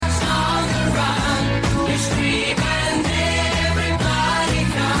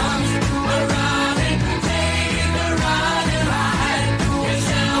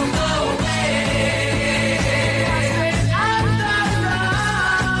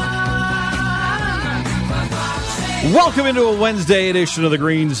Welcome into a Wednesday edition of the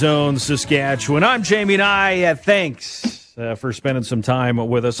Green Zone, Saskatchewan. I'm Jamie Nye. Thanks for spending some time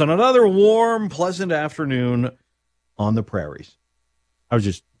with us on another warm, pleasant afternoon on the prairies. I was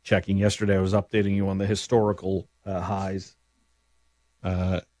just checking yesterday. I was updating you on the historical highs.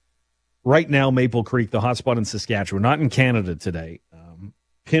 Right now, Maple Creek, the hotspot in Saskatchewan, not in Canada today.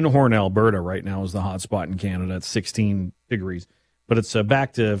 Pinhorn, Alberta, right now is the hotspot in Canada at 16 degrees. But it's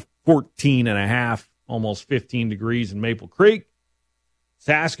back to 14 and a half. Almost 15 degrees in Maple Creek.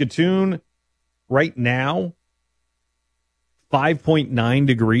 Saskatoon, right now, 5.9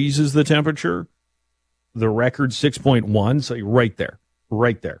 degrees is the temperature. The record, 6.1. So you're right there.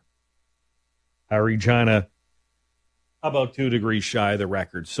 Regina, about 2 degrees shy of the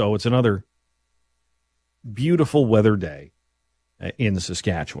record. So it's another beautiful weather day in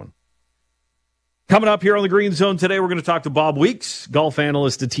Saskatchewan. Coming up here on the Green Zone today, we're going to talk to Bob Weeks, golf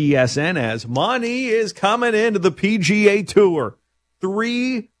analyst at TSN, as money is coming into the PGA Tour.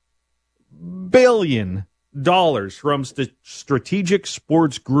 $3 billion from Strategic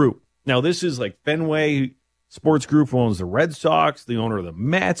Sports Group. Now, this is like Fenway Sports Group, who owns the Red Sox. The owner of the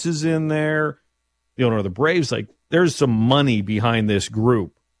Mets is in there. The owner of the Braves. Like, there's some money behind this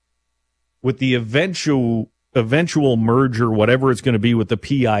group. With the eventual merger, whatever it's going to be with the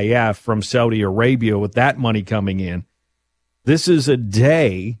PIF from Saudi Arabia, with that money coming in, this is a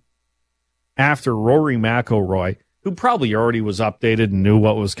day after Rory McIlroy, who probably already was updated and knew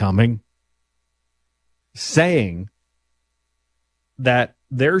what was coming, saying that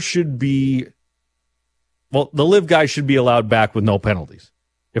there should be, the LIV guys should be allowed back with no penalties.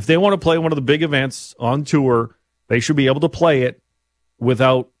 If they want to play one of the big events on tour, they should be able to play it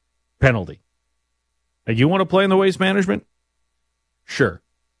without penalty. You want to play in the Waste Management? Sure.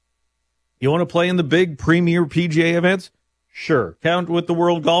 You want to play in the big premier PGA events? Sure. Count with the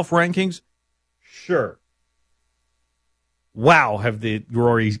World Golf Rankings? Sure. Wow, have the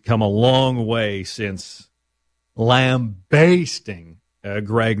Rory come a long way since lambasting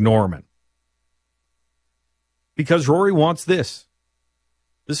Greg Norman. Because Rory wants this.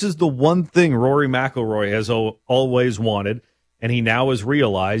 This is the one thing Rory McIlroy has always wanted, and he now has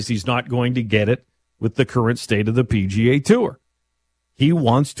realized he's not going to get it with the current state of the PGA Tour. He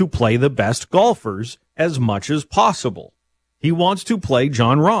wants to play the best golfers as much as possible. He wants to play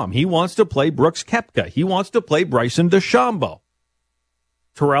Jon Rahm. He wants to play Brooks Koepka. He wants to play Bryson DeChambeau.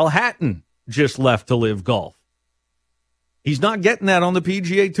 Tyrrell Hatton just left to LIV Golf. He's not getting that on the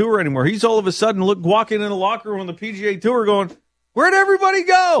PGA Tour anymore. He's all of a sudden walking in a locker room on the PGA Tour going, where'd everybody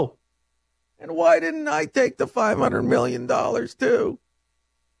go? And why didn't I take the $500 million too?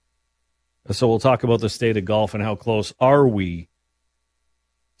 So we'll talk about the state of golf and how close are we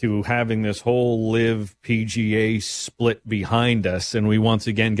to having this whole LIV PGA split behind us, and we once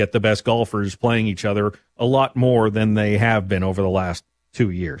again get the best golfers playing each other a lot more than they have been over the last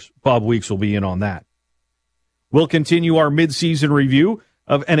 2 years. Bob Weeks will be in on that. We'll continue our midseason review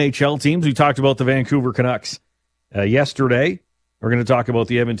of NHL teams. We talked about the Vancouver Canucks yesterday. We're going to talk about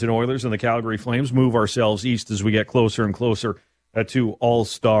the Edmonton Oilers and the Calgary Flames, move ourselves east as we get closer and closer to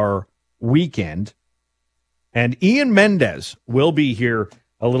All-Star weekend. And Ian Mendez will be here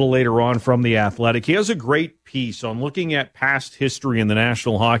a little later on from The Athletic. He has a great piece on looking at past history in the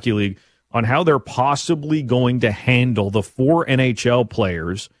National Hockey League on how they're possibly going to handle the 4 NHL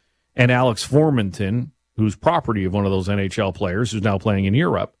players and Alex Formenton, who's property of one of those NHL players who's now playing in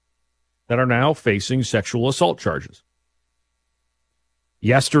Europe, that are now facing sexual assault charges.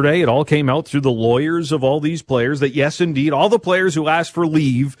 Yesterday, it all came out through the lawyers of all these players that, yes, indeed, all the players who asked for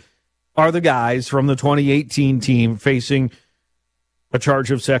leave are the guys from the 2018 team facing a charge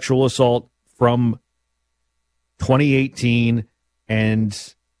of sexual assault from 2018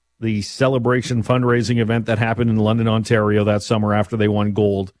 and the celebration fundraising event that happened in London, Ontario that summer after they won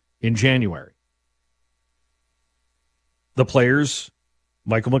gold in January. The players,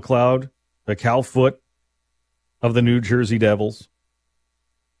 Michael McLeod, the Cal Foote of the New Jersey Devils,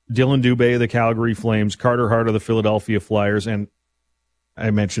 Dylan Dubé of the Calgary Flames, Carter Hart of the Philadelphia Flyers, and I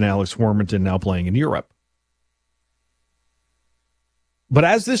mentioned Alex Formenton now playing in Europe. But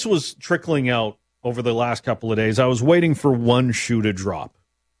as this was trickling out over the last couple of days, I was waiting for one shoe to drop,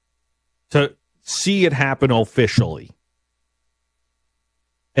 to see it happen officially.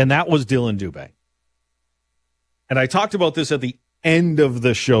 And that was Dylan Dubé. And I talked about this at the end of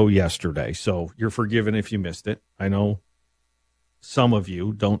the show yesterday, so you're forgiven if you missed it. I know some of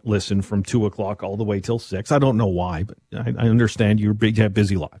you don't listen from 2 o'clock all the way till 6. I don't know why, but I understand you have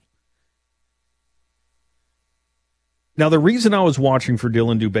busy lives. Now, the reason I was watching for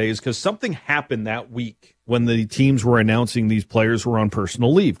Dylan Dubé is because something happened that week when the teams were announcing these players were on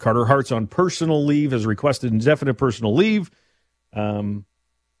personal leave. Carter Hart's on personal leave, has requested indefinite personal leave.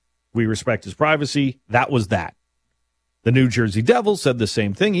 We respect his privacy. That was that. The New Jersey Devils said the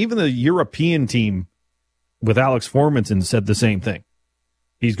same thing. Even the European team with Alex Formanton said the same thing.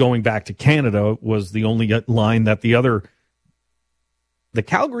 He's going back to Canada was the only line that the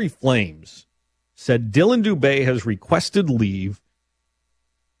Calgary Flames said Dylan Dubé has requested leave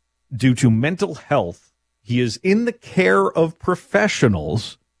due to mental health. He is in the care of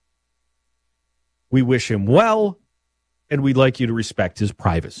professionals. We wish him well, and we'd like you to respect his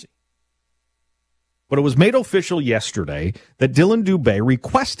privacy. But it was made official yesterday that Dylan Dubé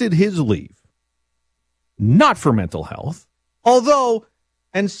requested his leave, not for mental health, although,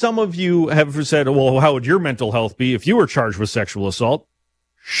 and some of you have said, well, how would your mental health be if you were charged with sexual assault?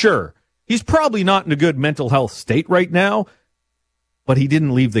 Sure. He's probably not in a good mental health state right now, but he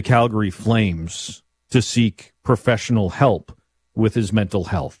didn't leave the Calgary Flames to seek professional help with his mental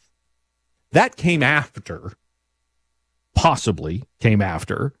health. That came after, possibly came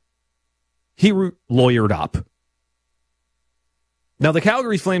after, he lawyered up. Now, the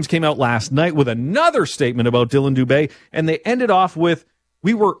Calgary Flames came out last night with another statement about Dylan Dubé, and they ended off with,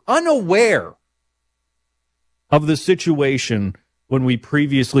 we were unaware of the situation when we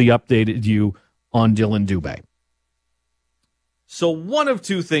previously updated you on Dylan Dubé. So one of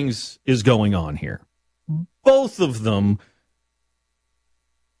two things is going on here. Both of them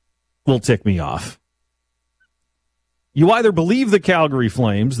will tick me off. You either believe the Calgary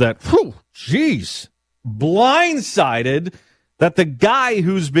Flames that, blindsided that the guy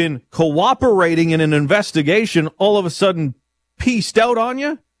who's been cooperating in an investigation all of a sudden pieced out on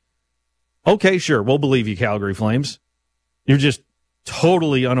you. Okay, sure, we'll believe you, Calgary Flames. You're just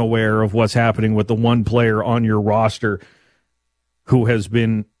totally unaware of what's happening with the one player on your roster who has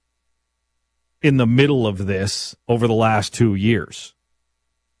been in the middle of this over the last 2 years.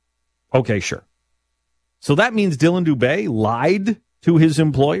 Okay, sure. So that means Dylan Dubé lied to his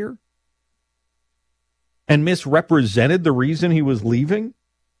employer and misrepresented the reason he was leaving?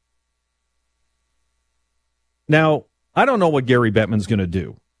 Now, I don't know what Gary Bettman's going to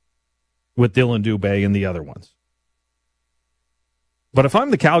do with Dylan Dubé and the other ones. But if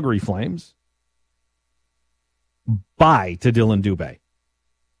I'm the Calgary Flames, bye to Dylan Dubé.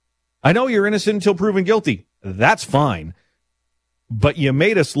 I know you're innocent until proven guilty. That's fine. But you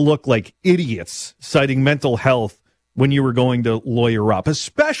made us look like idiots citing mental health when you were going to lawyer up,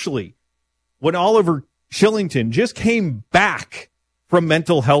 especially when Oliver Shillington just came back from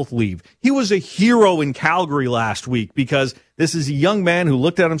mental health leave. He was a hero in Calgary last week because this is a young man who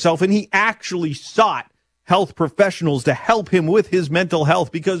looked at himself and he actually sought health professionals to help him with his mental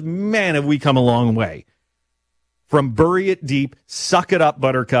health because, man, have we come a long way from bury it deep, suck it up,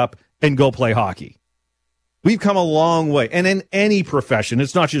 buttercup, and go play hockey. We've come a long way. And in any profession,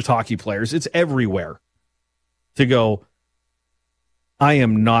 it's not just hockey players, it's everywhere. To go, I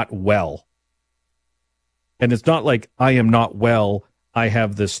am not well. And it's not like I am not well, I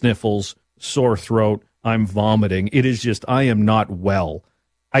have the sniffles, sore throat, I'm vomiting. It is just I am not well.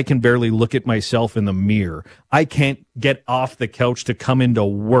 I can barely look at myself in the mirror. I can't get off the couch to come into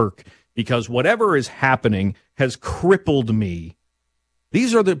work because whatever is happening has crippled me.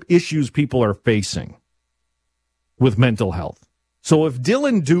 These are the issues people are facing with mental health. So if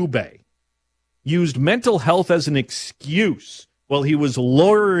Dylan Dubé used mental health as an excuse while he was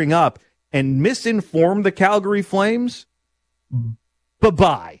lawyering up and misinformed the Calgary Flames,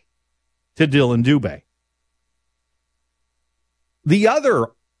 bye-bye to Dylan Dubé. The other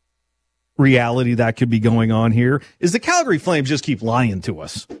reality that could be going on here is the Calgary Flames just keep lying to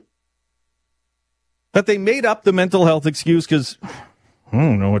us. That they made up the mental health excuse because I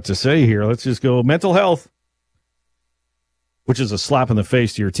don't know what to say here. Let's just go mental health, which is a slap in the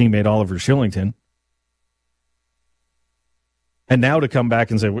face to your teammate Oliver Shillington. And now to come back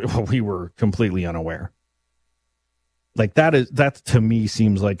and say, well, we were completely unaware. Like that to me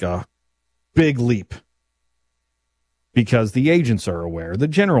seems like a big leap. Because the agents are aware, the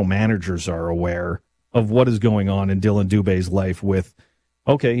general managers are aware of what is going on in Dylan Dubé's life with,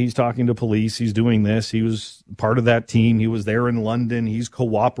 okay, he's talking to police, he's doing this, he was part of that team, he was there in London, he's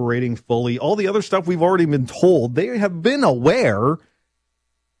cooperating fully. All the other stuff we've already been told, they have been aware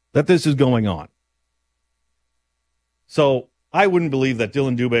that this is going on. So I wouldn't believe that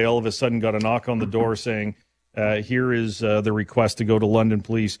Dylan Dubé all of a sudden got a knock on the door saying, here is the request to go to London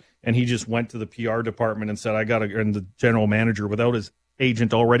Police, and he just went to the PR department and said, and the general manager, without his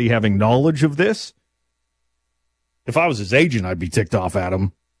agent already having knowledge of this. If I was his agent, I'd be ticked off at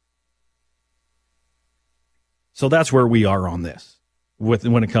him. So that's where we are on this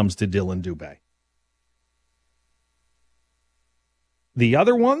when it comes to Dylan Dubé. The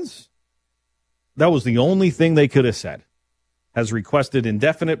other ones, that was the only thing they could have said, has requested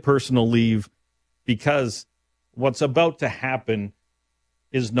indefinite personal leave because what's about to happen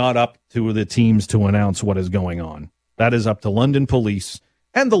is not up to the teams to announce what is going on. That is up to London police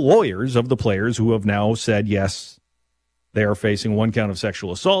and the lawyers of the players who have now said, yes, they are facing 1 count of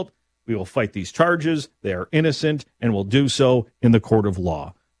sexual assault. We will fight these charges. They are innocent and will do so in the court of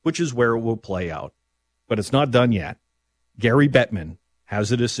law, which is where it will play out. But it's not done yet. Gary Bettman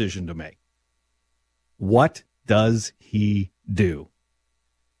has a decision to make. What does he do?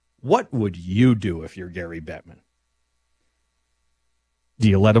 What would you do if you're Gary Bettman? Do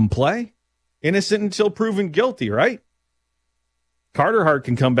you let him play? Innocent until proven guilty, right? Carter Hart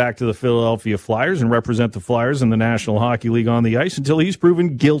can come back to the Philadelphia Flyers and represent the Flyers in the National Hockey League on the ice until he's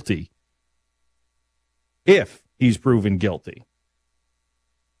proven guilty. If he's proven guilty.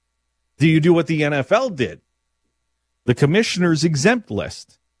 Do you do what the NFL did? The commissioner's exempt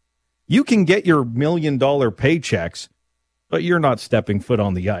list. You can get your $1 million paychecks, but you're not stepping foot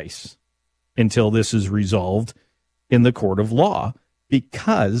on the ice until this is resolved in the court of law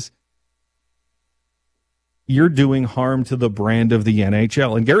because you're doing harm to the brand of the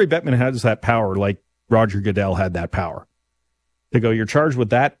NHL. And Gary Bettman has that power like Roger Goodell had that power. To go, you're charged with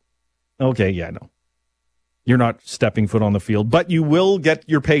that? Okay, yeah, no. You're not stepping foot on the field, but you will get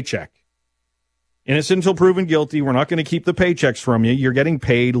your paycheck. Innocent until proven guilty. We're not going to keep the paychecks from you. You're getting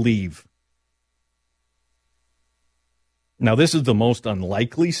paid leave. Now, this is the most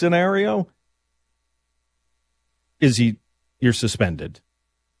unlikely scenario. You're suspended.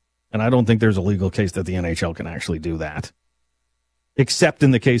 And I don't think there's a legal case that the NHL can actually do that. Except in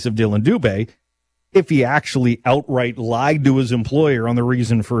the case of Dylan Dubé, if he actually outright lied to his employer on the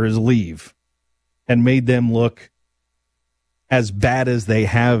reason for his leave and made them look as bad as they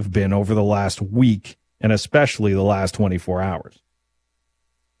have been over the last week, and especially the last 24 hours.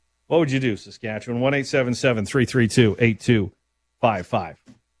 What would you do, Saskatchewan? 1-877-332-8255.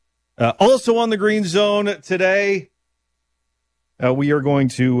 Also on the Green Zone today, we are going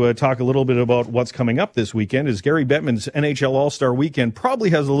to talk a little bit about what's coming up this weekend, as Gary Bettman's NHL All-Star Weekend probably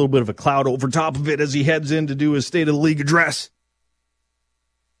has a little bit of a cloud over top of it as he heads in to do his State of the League address.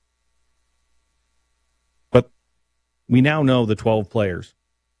 We now know the 12 players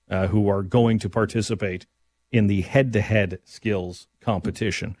who are going to participate in the head-to-head skills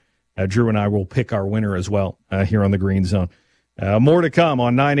competition. Drew and I will pick our winner as well here on the Green Zone. More to come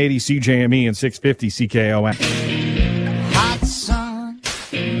on 980 CJME and 650 CKOM. Hot sun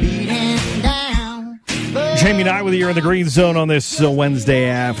beating down. Jamie and I with you here in the Green Zone on this Wednesday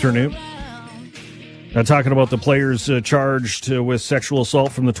afternoon. Talking about the players charged with sexual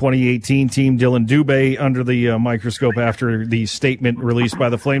assault from the 2018 team, Dylan Dubé, under the microscope after the statement released by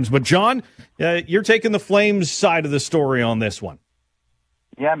the Flames. But, John, you're taking the Flames side of the story on this one.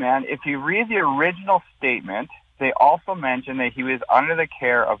 Yeah, man. If you read the original statement, they also mentioned that he was under the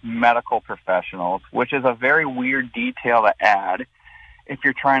care of medical professionals, which is a very weird detail to add if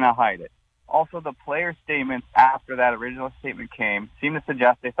you're trying to hide it. Also, the player statements after that original statement came seemed to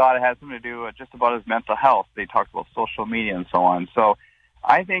suggest they thought it had something to do with just about his mental health. They talked about social media and so on. So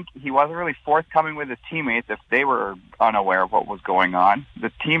I think he wasn't really forthcoming with his teammates if they were unaware of what was going on. The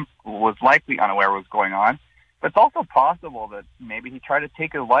team was likely unaware of what was going on. But it's also possible that maybe he tried to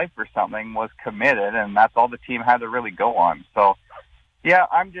take his life or something, was committed, and that's all the team had to really go on. So, yeah,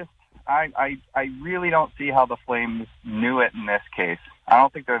 I really don't see how the Flames knew it in this case. I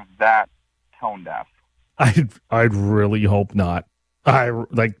don't think they're that tone deaf. I'd really hope not.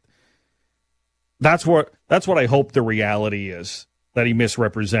 That's what I hope the reality is, that he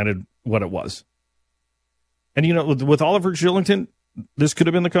misrepresented what it was. And with Oliver Kylington, this could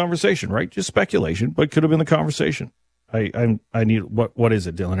have been the conversation, right? Just speculation, but could have been the conversation. I need what is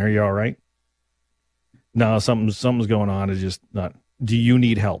it, Dylan? Are you all right? No, something's going on. It's just not. Do you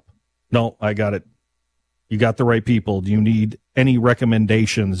need help? No, I got it. You got the right people. Do you need any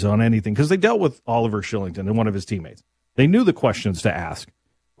recommendations on anything? Because they dealt with Oliver Kylington and one of his teammates. They knew the questions to ask.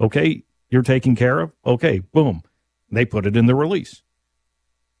 Okay, you're taken care of? Okay, boom. They put it in the release.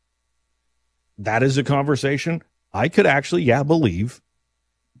 That is a conversation I could actually, believe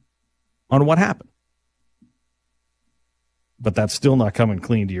on what happened. But that's still not coming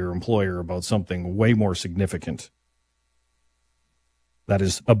clean to your employer about something way more significant that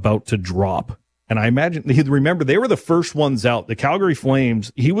is about to drop. And I imagine, remember, they were the first ones out. The Calgary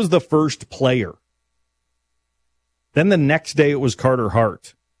Flames, he was the first player. Then the next day it was Carter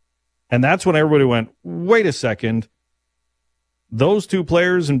Hart. And that's when everybody went, wait a second. those two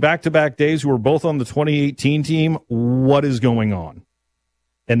players in back-to-back days who were both on the 2018 team, what is going on?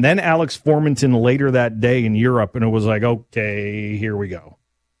 And then Alex Formanton later that day in Europe, and it was like, okay, here we go.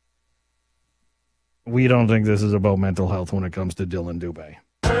 We don't think this is about mental health when it comes to Dylan Dubé.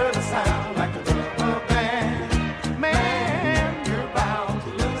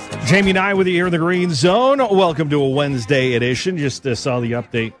 Jamie and I with you here in the Green Zone. Welcome to a Wednesday edition. Just saw the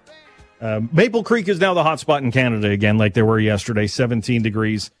update. Maple Creek is now the hot spot in Canada again, like they were yesterday, 17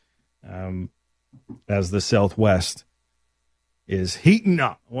 degrees as the Southwest is heating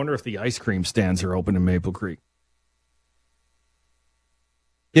up. I wonder if the ice cream stands are open in Maple Creek.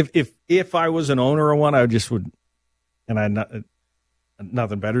 If I was an owner of one, I just would, and I had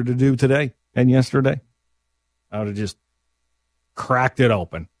nothing better to do today and yesterday, I would have just cracked it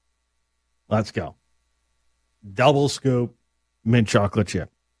open. Let's go. Double scoop, mint chocolate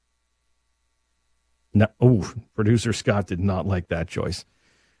chip. No, producer Scott did not like that choice.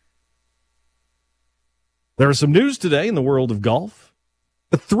 There is some news today in the world of golf.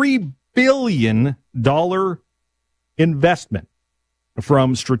 A $3 billion investment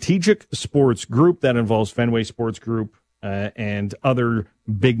from Strategic Sports Group that involves Fenway Sports Group and other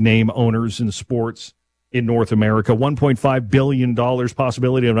big-name owners in sports in North America. $1.5 billion,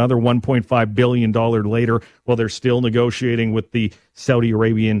 possibility of another $1.5 billion later, while they're still negotiating with the Saudi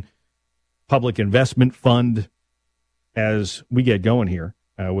Arabian Public Investment Fund as we get going here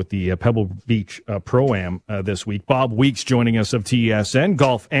with the Pebble Beach Pro-Am this week. Bob Weeks joining us of TSN,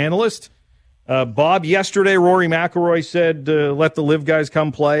 golf analyst. Bob, yesterday Rory McIlroy said, let the live guys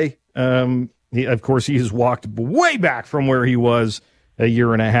come play. Of course, he has walked way back from where he was a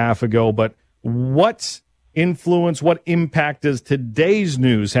year and a half ago, but what influence, what impact does today's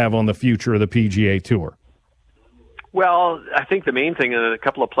news have on the future of the PGA Tour? Well, I think the main thing, and a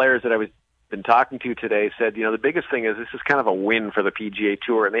couple of players that I was been talking to today said, the biggest thing is this is kind of a win for the PGA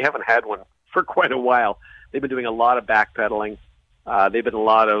Tour, and they haven't had one for quite a while. They've been doing a lot of backpedaling. They've been a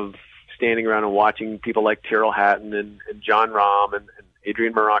lot of standing around and watching people like Tyrrell Hatton and John Rahm and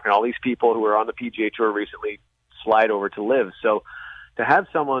Adrian Meronk and all these people who were on the PGA Tour recently slide over to live. So to have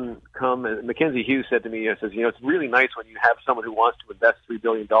someone come, and Mackenzie Hughes said to me, says, it's really nice when you have someone who wants to invest $3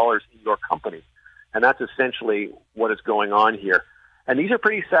 billion in your company. And that's essentially what is going on here. And these are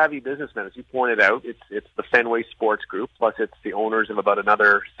pretty savvy businessmen, as you pointed out. It's the Fenway Sports Group, plus it's the owners of about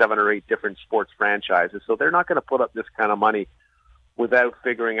another 7 or 8 different sports franchises. So they're not going to put up this kind of money without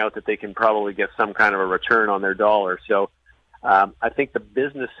figuring out that they can probably get some kind of a return on their dollar. So I think the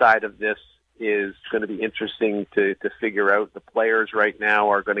business side of this is going to be interesting to figure out. The players right now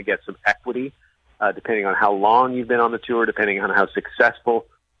are going to get some equity, depending on how long you've been on the tour, depending on how successful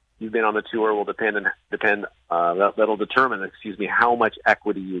you've been on the tour will that'll determine, how much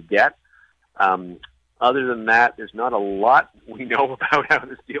equity you get. Other than that, there's not a lot we know about how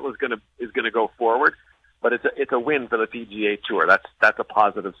this deal is going to go forward, but it's a win for the PGA Tour. That's a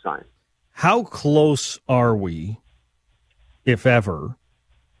positive sign. How close are we, if ever,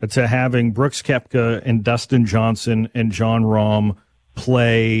 to having Brooks Koepka and Dustin Johnson and John Rahm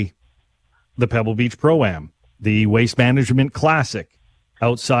play the Pebble Beach Pro-Am, the Waste Management Classic,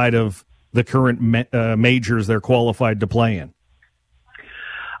 outside of the current majors they're qualified to play in?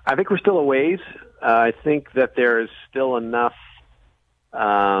 I think we're still a ways. I think that there is still enough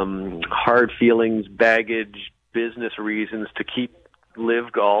hard feelings, baggage, business reasons to keep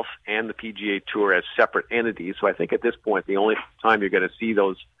Live Golf and the PGA Tour as separate entities. So I think at this point, the only time you're going to see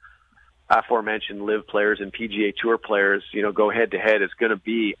those aforementioned Live players and PGA Tour players, go head to head is going to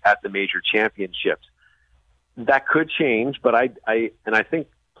be at the major championships. That could change, but I think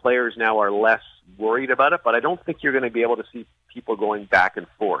players now are less worried about it, but I don't think you're going to be able to see people going back and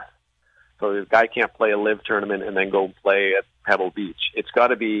forth. So this guy can't play a live tournament and then go play at Pebble Beach. It's got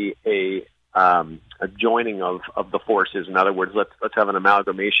to be a joining of the forces. In other words, let's have an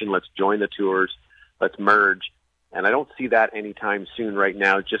amalgamation. Let's join the tours. Let's merge. And I don't see that anytime soon right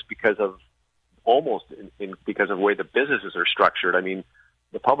now, just because of because of the way the businesses are structured. I mean,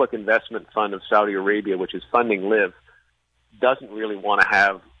 the Public Investment Fund of Saudi Arabia, which is funding Live, doesn't really want to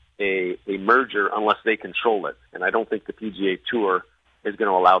have a merger unless they control it. And I don't think the PGA Tour is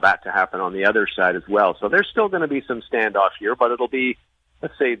going to allow that to happen on the other side as well. So there's still going to be some standoff here, but it'll be,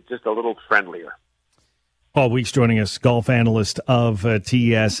 let's say, just a little friendlier. Paul Weeks joining us, golf analyst of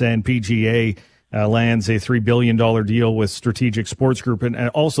TSN. PGA lands a $3 billion deal with Strategic Sports Group. And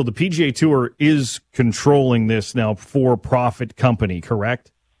also the PGA Tour is controlling this now for-profit company,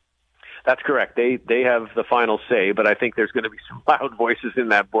 correct? That's correct. They have the final say, but I think there's going to be some loud voices in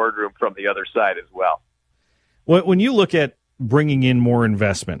that boardroom from the other side as well. When you look at bringing in more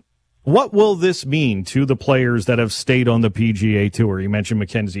investment, What will this mean to the players that have stayed on the PGA Tour? You mentioned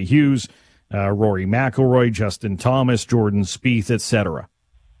Mackenzie Hughes, Rory McIlroy, Justin Thomas, Jordan Spieth, etc.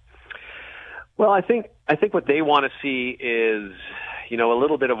 Well, I think what they want to see is, a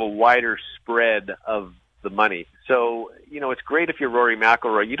little bit of a wider spread of the money. So, it's great if you're Rory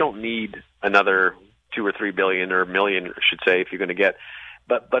McIlroy. You don't need another $2 or $3 billion or $1 million, I should say, if you're going to get.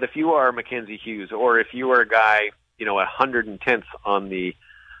 But if you are Mackenzie Hughes, or if you are a guy, 110th on the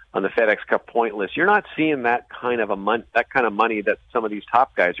FedEx Cup point list, you're not seeing that kind of money that some of these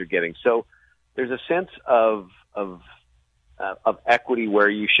top guys are getting. So there's a sense of equity where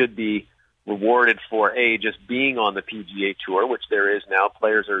you should be rewarded for just being on the PGA Tour, which there is now.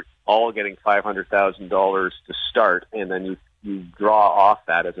 Players are all getting $500,000 to start, and then you draw off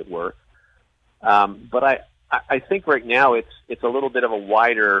that, as it were. But I think right now it's a little bit of a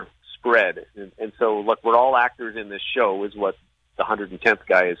wider spread, and so look, we're all actors in this show, is what the 110th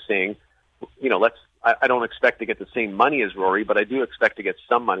guy is saying. I don't expect to get the same money as Rory, but I do expect to get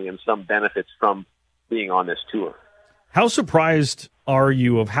some money and some benefits from being on this tour. How surprised are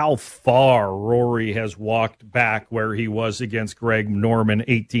you of how far Rory has walked back where he was against Greg Norman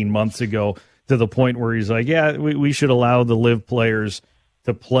 18 months ago, to the point where he's like, we should allow the LIV players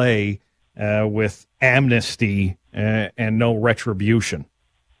to play with amnesty and no retribution?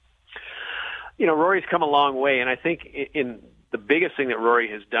 Rory's come a long way, and I think in the biggest thing that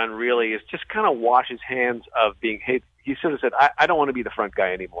Rory has done really is just kind of wash his hands of being, he sort of said, I don't want to be the front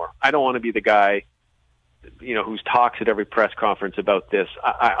guy anymore. I don't want to be the guy, who's talks at every press conference about this.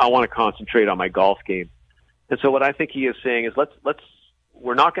 I want to concentrate on my golf game. And so what I think he is saying is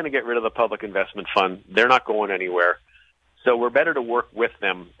we're not going to get rid of the public investment fund. They're not going anywhere. So we're better to work with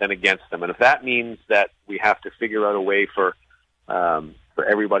them than against them. And if that means that we have to figure out a way for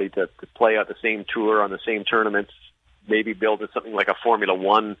everybody to play at the same tour on the same tournaments, maybe build something like a Formula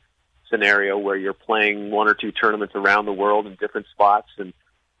One scenario where you're playing one or two tournaments around the world in different spots. And,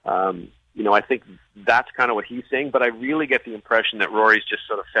 I think that's kind of what he's saying. But I really get the impression that Rory's just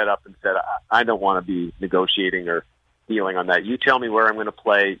sort of fed up and said, I don't want to be negotiating or dealing on that. You tell me where I'm going to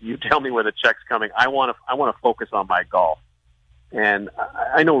play. You tell me where the check's coming. I want to focus on my golf. And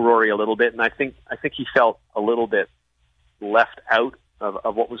I know Rory a little bit, and I think he felt a little bit left out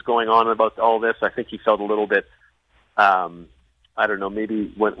of what was going on about all this. I think he felt a little bit, I don't know,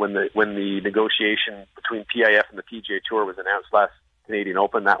 maybe when the negotiation between PIF and the PGA Tour was announced last Canadian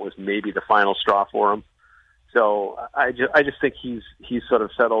Open, that was maybe the final straw for him. So I just think he's sort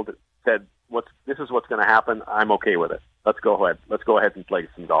of settled, said, this is what's going to happen. I'm okay with it. Let's go ahead and play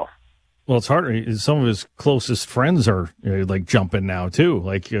some golf. Well, it's hard. Some of his closest friends are like jumping now too,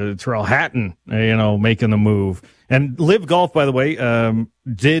 like Terrell Hatton, making the move. And LIV Golf, by the way,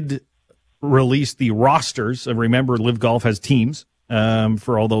 did release the rosters. Remember, LIV Golf has teams.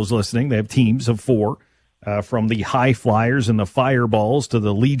 For all those listening, they have teams of 4, from the High Flyers and the Fireballs to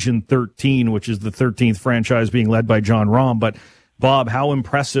the Legion 13, which is the 13th franchise being led by John Rahm. But Bob, how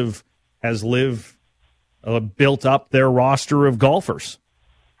impressive has LIV built up their roster of golfers?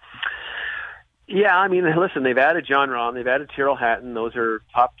 Yeah, I mean, listen, they've added John Rahm, they've added Tyrrell Hatton. Those are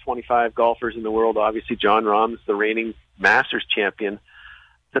top 25 golfers in the world. Obviously, John Rahm's the reigning Masters champion.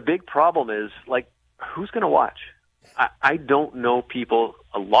 The big problem is, who's going to watch? I don't know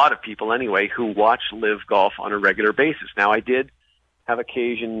a lot of people anyway, who watch LIV Golf on a regular basis. Now, I did have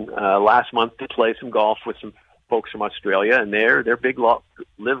occasion last month to play some golf with some folks from Australia, and they're big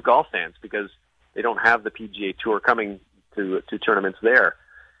LIV Golf fans because they don't have the PGA Tour coming to tournaments there.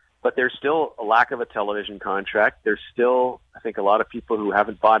 But there's still a lack of a television contract. There's still, I think, a lot of people who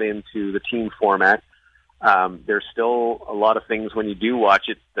haven't bought into the team format. There's still a lot of things when you do watch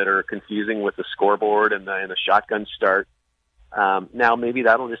it that are confusing with the scoreboard and the shotgun start. Now, maybe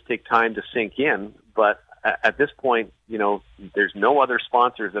that'll just take time to sink in. But at this point, there's no other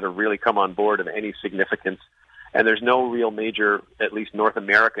sponsors that have really come on board of any significance. And there's no real major, at least North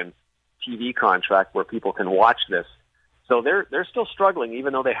American, TV contract where people can watch this. So they're still struggling,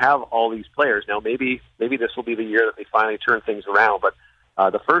 even though they have all these players. Now, maybe this will be the year that they finally turn things around. But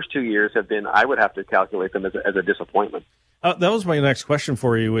the first 2 years have been, I would have to calculate them as a disappointment. That was my next question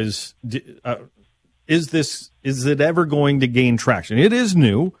for you: is it ever going to gain traction? It is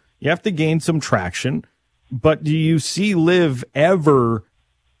new. You have to gain some traction. But do you see LIV ever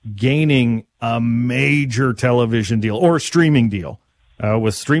gaining a major television deal or streaming deal?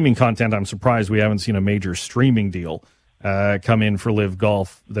 With streaming content, I'm surprised we haven't seen a major streaming deal come in for LIV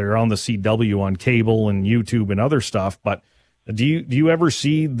Golf. They're on the CW on cable and YouTube and other stuff. But do you ever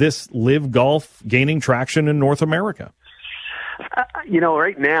see this LIV Golf gaining traction in North America?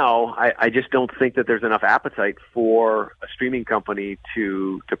 Right now, I just don't think that there's enough appetite for a streaming company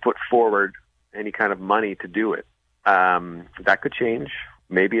to put forward any kind of money to do it. That could change.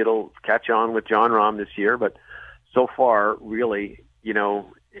 Maybe it'll catch on with John Rahm this year, but so far, really,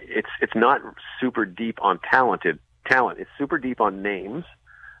 it's not super deep on talent. It's super deep on names.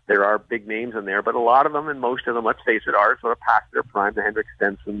 There are big names in there, but a lot of them, and most of them, let's face it, are sort of past their prime, the Hendrik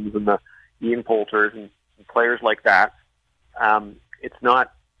Stensons and the Ian Poulters and players like that. It's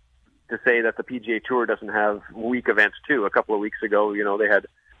not to say that the PGA Tour doesn't have weak events too. A couple of weeks ago, they had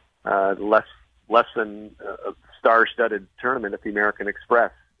less than a star-studded tournament at the American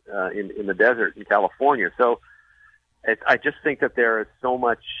Express in the desert in California. So I just think that there is so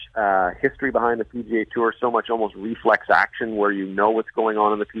much history behind the PGA Tour, so much almost reflex action where you know what's going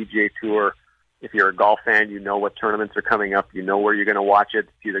on in the PGA Tour. If you're a golf fan, you know what tournaments are coming up. You know where you're going to watch it.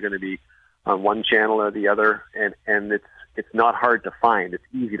 It's either going to be on one channel or the other, and it's not hard to find. It's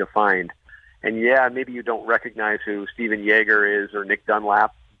easy to find. And yeah, maybe you don't recognize who Steven Yeager is or Nick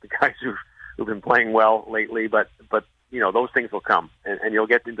Dunlap, the guys who've been playing well lately, but those things will come, and you'll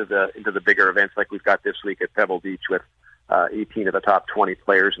get into the bigger events like we've got this week at Pebble Beach with 18 of the top 20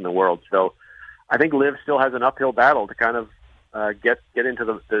 players in the world. So I think LIV still has an uphill battle to kind of get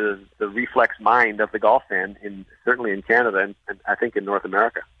into the reflex mind of the golf fan, certainly in Canada and I think in North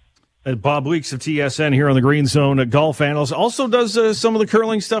America. Bob Weeks of TSN here on the Green Zone, golf analyst. Also does some of the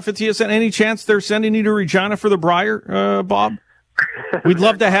curling stuff at TSN. Any chance they're sending you to Regina for the Brier, Bob? We'd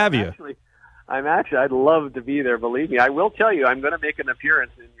love to have you. I'd love to be there, believe me. I will tell you, I'm going to make an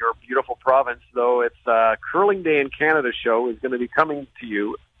appearance in your beautiful province, though. It's Curling Day in Canada show is going to be coming to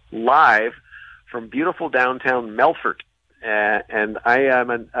you live from beautiful downtown Melfort. And I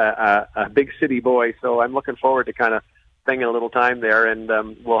am a big city boy, so I'm looking forward to kind of spending a little time there. And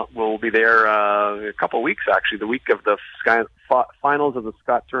we'll be there a couple of weeks, actually, the week of the finals of the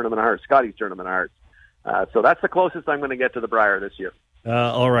Scotties Tournament of Hearts. So that's the closest I'm going to get to the Brier this year.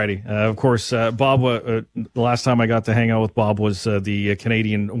 All righty. Of course, Bob, the last time I got to hang out with Bob was the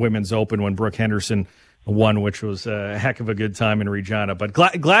Canadian Women's Open when Brooke Henderson won, which was a heck of a good time in Regina. But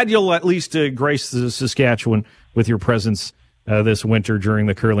glad you'll at least grace the Saskatchewan with your presence this winter during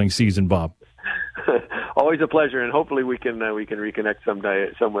the curling season, Bob. Always a pleasure, and hopefully we can reconnect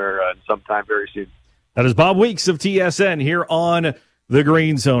sometime very soon. That is Bob Weeks of TSN here on the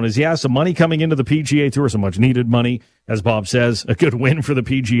Green Zone. Some money coming into the PGA Tour, some much needed money, as Bob says, a good win for the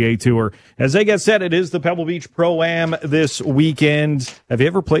PGA Tour. As they get set, it is the Pebble Beach Pro-Am this weekend. Have you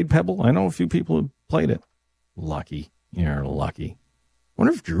ever played Pebble? I know a few people have played it. Lucky. You're lucky. I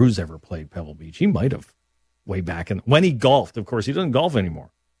wonder if Drew's ever played Pebble Beach. He might have way back when he golfed. Of course, he doesn't golf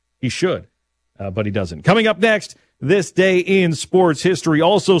anymore. He should, but he doesn't. Coming up next, this day in sports history,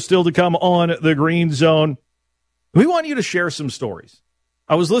 also still to come on the Green Zone. We want you to share some stories.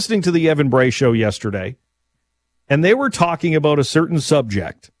 I was listening to the Evan Bray show yesterday, and they were talking about a certain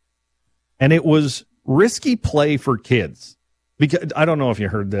subject, and it was risky play for kids. Because I don't know if you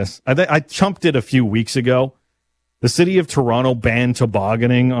heard this. I chumped it a few weeks ago. The city of Toronto banned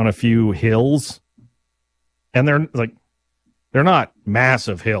tobogganing on a few hills, and they're not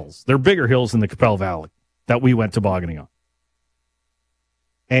massive hills. They're bigger hills in the Capel Valley that we went tobogganing on.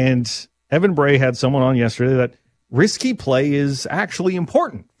 And Evan Bray had someone on yesterday that risky play is actually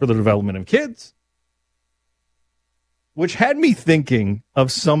important for the development of kids, which had me thinking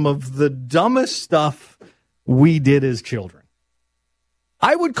of some of the dumbest stuff we did as children.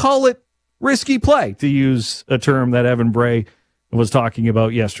 I would call it risky play, to use a term that Evan Bray was talking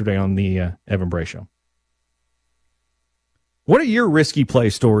about yesterday on the Evan Bray show. What are your risky play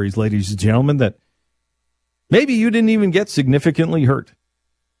stories, ladies and gentlemen, that maybe you didn't even get significantly hurt?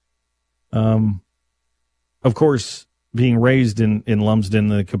 Of course, being raised in Lumsden,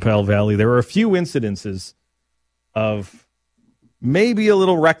 the Capel Valley, there are a few incidences of maybe a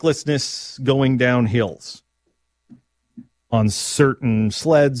little recklessness going down hills on certain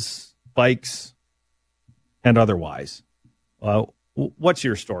sleds, bikes, and otherwise. What's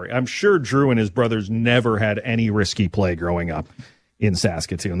your story? I'm sure Drew and his brothers never had any risky play growing up in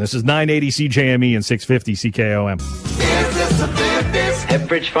Saskatoon. This is 980 CJME and 650 CKOM.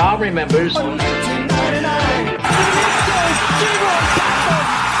 Pepperidge Farm remembers.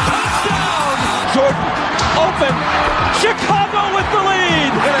 Jordan, open. Chicago with the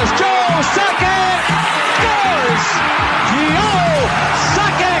lead. It is Joe Sakic scores. Joe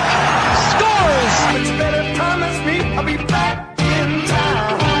Sakic scores. It's better promise me I'll be back in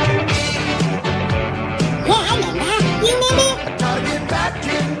time. I gotta get back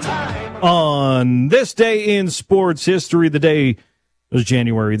in time. On this day in sports history, the day was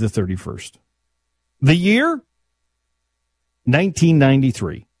January the 31st. The year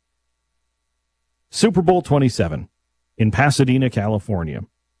 1993. Super Bowl 27 in Pasadena, California.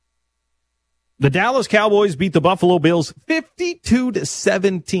 The Dallas Cowboys beat the Buffalo Bills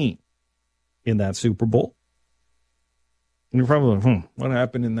 52-17 in that Super Bowl. And you're probably like, what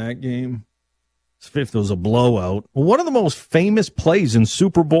happened in that game? Fifth was a blowout. Well, one of the most famous plays in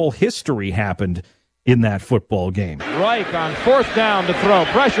Super Bowl history happened in that football game. Reich on fourth down to throw.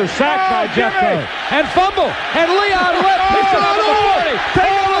 Pressure sacked by Jeffco. And fumble. And Leon Lett picks it out of the 40. Take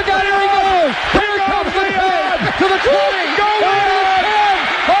a look out. Here he goes. Here comes the 10 to the 20. Go Leon!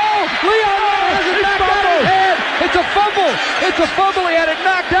 Oh, Leon Lett has it knocked out of his hand. It's a fumble. It's a fumble. He had it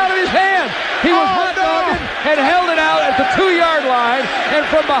knocked out of his hand. He was hot dogging and held it out at the 2-yard line. And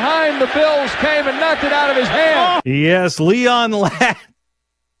from behind, the Bills came and knocked it out of his hand. Yes, Leon Lett.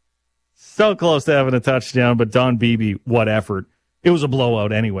 So close to having a touchdown, but Don Beebe, what effort. It was a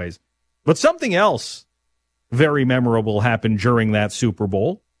blowout anyways. But something else very memorable happened during that Super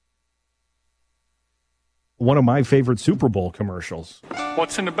Bowl. One of my favorite Super Bowl commercials.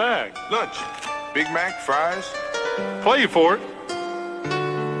 What's in the bag? Lunch. Big Mac, fries. Play you for it.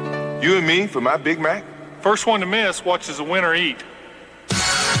 You and me for my Big Mac? First one to miss watches the winner eat.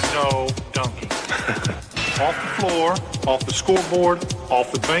 No donkey. Off the floor, off the scoreboard,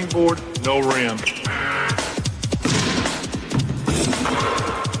 off the bank board, no rim.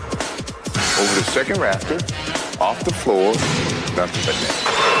 Over the second rafter, off the floor, nothing but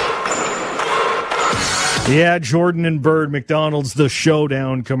net. Yeah, Jordan and Bird, McDonald's The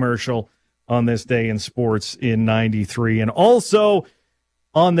Showdown commercial on this day in sports in 93. And also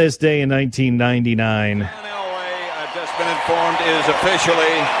on this day in 1999. John Elway, I've just been informed, is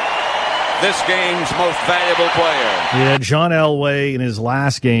officially this game's most valuable player. Yeah, John Elway in his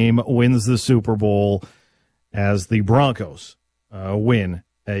last game wins the Super Bowl as the Broncos win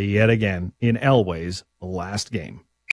yet again in Elway's last game.